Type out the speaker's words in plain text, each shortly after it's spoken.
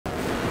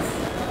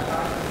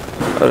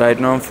Right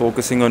now I'm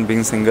focusing on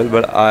being single,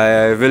 but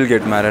I will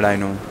get married, I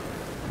know.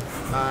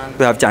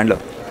 We have Chandler.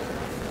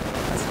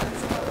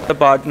 The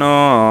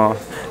partner,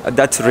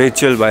 that's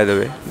Rachel, by the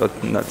way.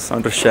 That's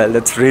not Rochelle,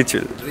 that's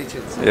Rachel.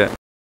 Rachel. Yeah.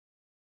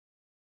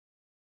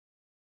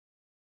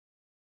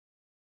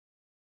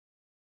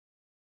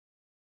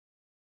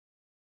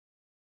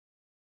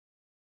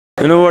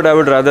 You know what? I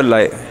would rather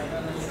lie.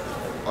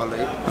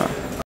 Alright.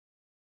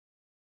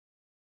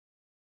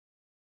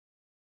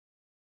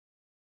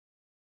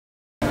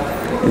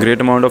 Great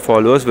amount of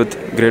followers with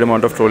great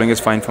amount of trolling is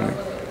fine for me.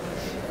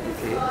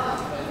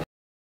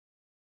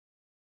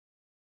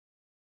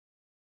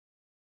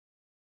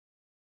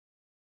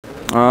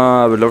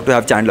 I would love to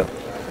have Chandler.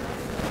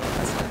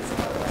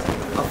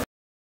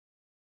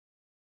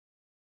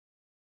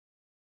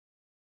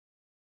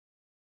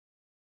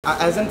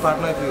 As in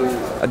partner, if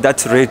you.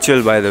 That's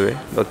Rachel, by the way.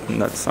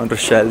 That's not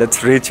Rochelle,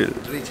 that's Rachel.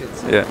 Rachel.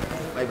 Yeah.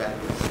 My bad.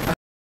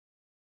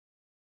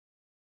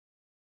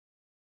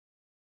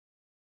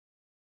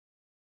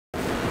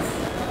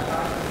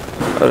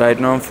 Right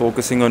now I'm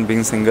focusing on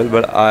being single,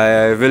 but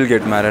I will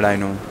get married, I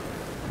know.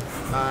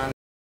 And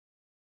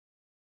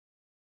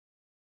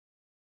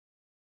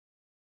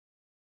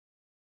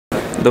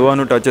The one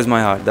who touches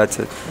my heart, that's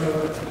it.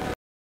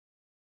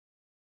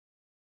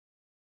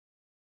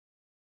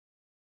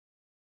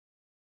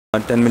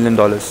 $10 million.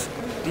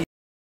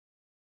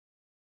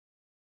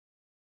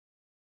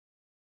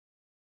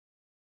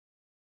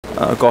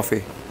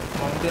 Coffee.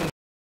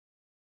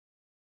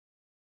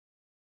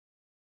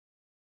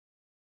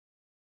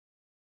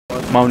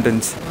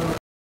 Mountains.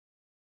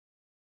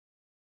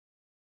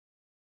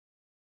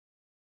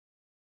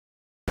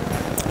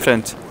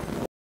 Friends.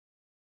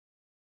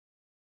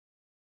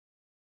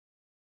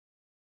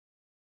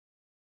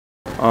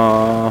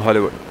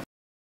 Hollywood.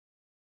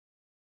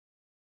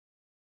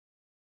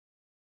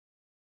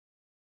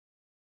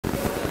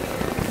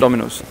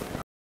 Domino's.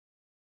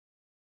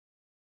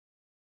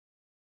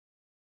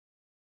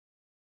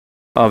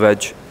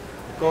 Veg.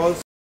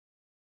 calls.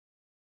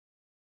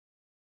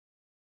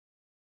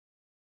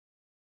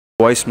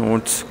 Voice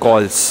notes,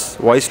 calls.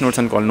 Voice notes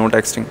and call, no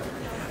texting.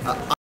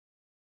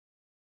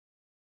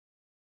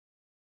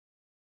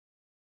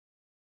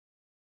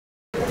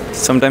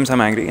 Sometimes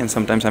I'm angry and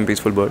sometimes I'm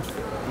peaceful bird.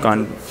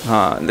 Can't.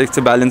 It's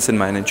a balance in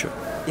my nature.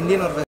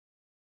 Indian or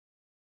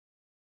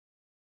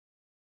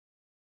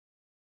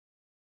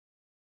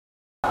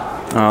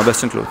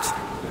Western clothes.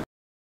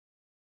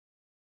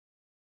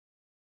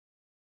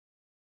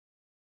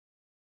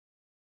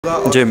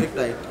 Gym. strict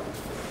diet?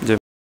 Gym.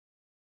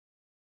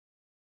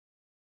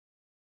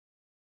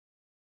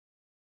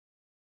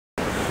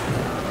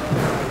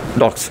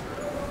 Dogs.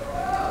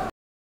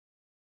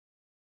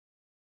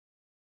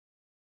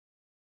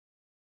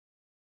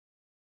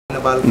 In a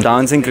balcony.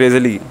 Dancing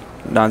crazily.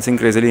 Dancing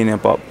crazily in a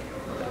pub.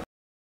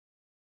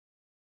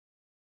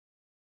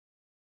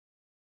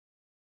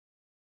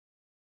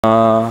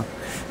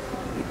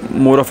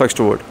 More of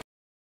extrovert.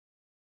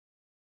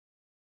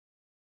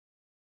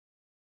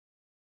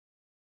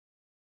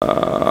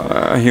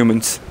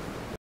 Humans.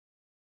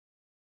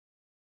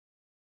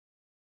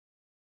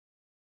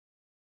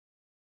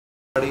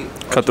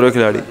 खतरों के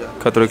खिलाड़ी.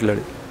 खतरों के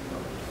खिलाड़ी.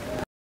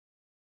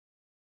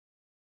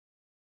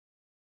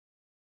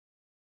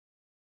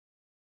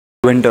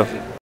 Winter.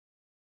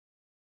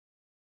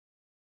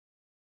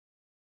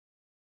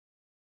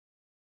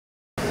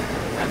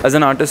 As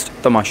an artist,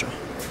 Tamasha.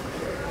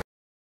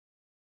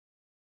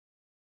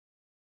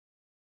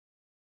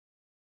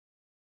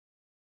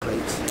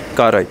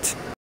 Car rides.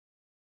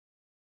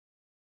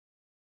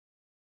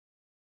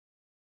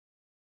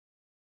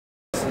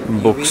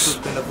 Books.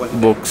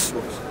 Books.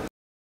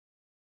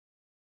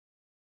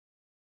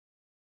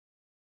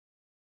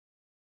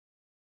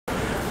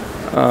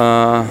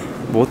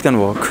 Both can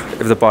work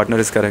if the partner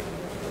is correct.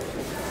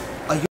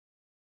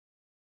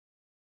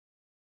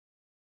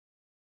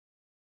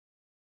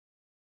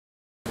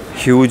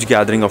 Huge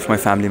gathering of my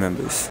family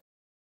members.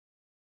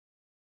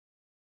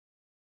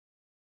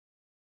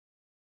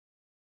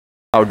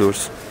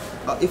 Outdoors.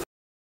 If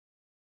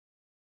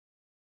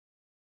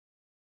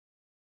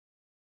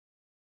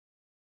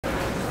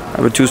I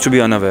would choose to be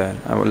unaware.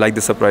 I would like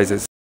the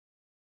surprises.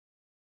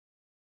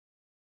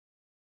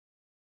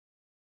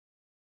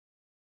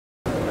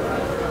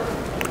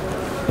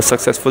 A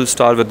successful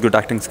star with good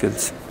acting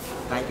skills.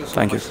 thank you so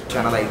Thank much. you.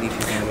 Channel ID if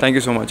you can. Thank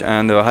you so much.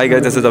 And hi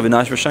guys, this is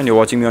Avinash Mishra and you're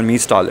watching me on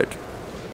Mestarlet.